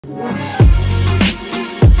Over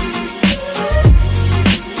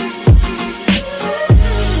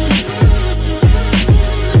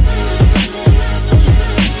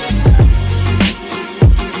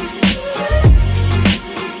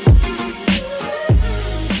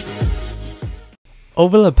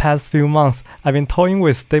the past few months, I've been toying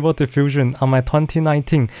with Stable Diffusion on my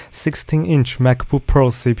 2019 16-inch MacBook Pro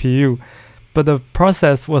CPU, but the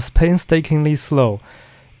process was painstakingly slow.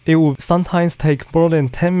 It would sometimes take more than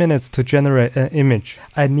 10 minutes to generate an image.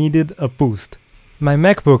 I needed a boost. My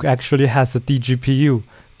MacBook actually has a eGPU,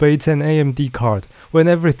 but it's an AMD card, when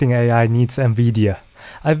everything AI needs NVIDIA.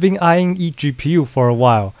 I've been eyeing eGPU for a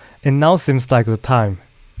while, and now seems like the time.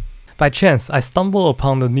 By chance, I stumbled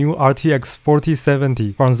upon the new RTX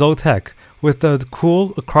 4070 from Zotac with the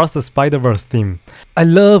cool Across the Spider-Verse theme. I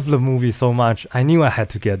love the movie so much, I knew I had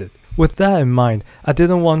to get it. With that in mind, I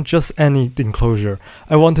didn't want just any enclosure,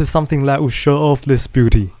 I wanted something that would show off this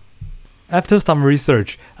beauty. After some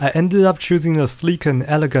research, I ended up choosing a sleek and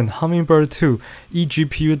elegant Hummingbird 2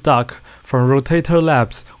 eGPU dock from ROTATOR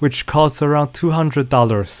Labs, which costs around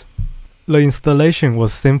 $200. The installation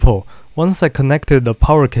was simple. Once I connected the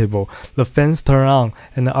power cable, the fans turned on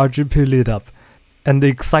and the RGB lit up, and the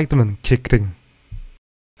excitement kicked in.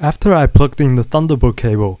 After I plugged in the Thunderbolt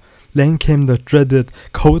cable, then came the dreaded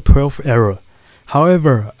Code 12 error.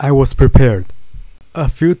 However, I was prepared. A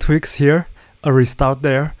few tweaks here, a restart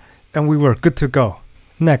there, and we were good to go.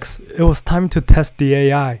 Next, it was time to test the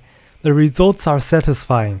AI. The results are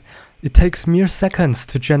satisfying. It takes mere seconds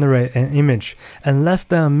to generate an image, and less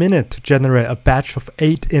than a minute to generate a batch of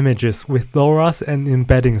 8 images with LoRa's and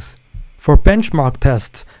embeddings. For benchmark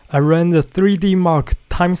tests, I ran the 3D Mark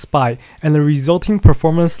time spy, and the resulting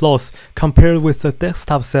performance loss compared with the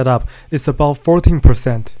desktop setup is about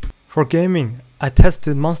 14%. For gaming, I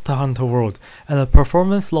tested Monster Hunter World, and the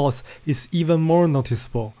performance loss is even more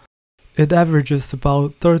noticeable. It averages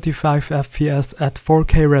about 35 FPS at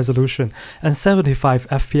 4K resolution and 75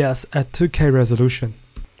 FPS at 2K resolution.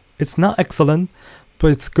 It's not excellent,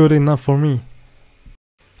 but it's good enough for me.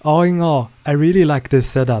 All in all, I really like this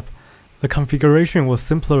setup. The configuration was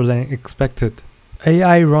simpler than expected.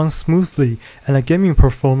 AI runs smoothly and the gaming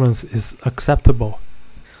performance is acceptable.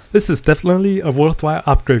 This is definitely a worthwhile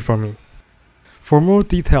upgrade for me. For more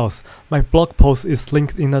details, my blog post is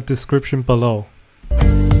linked in the description below.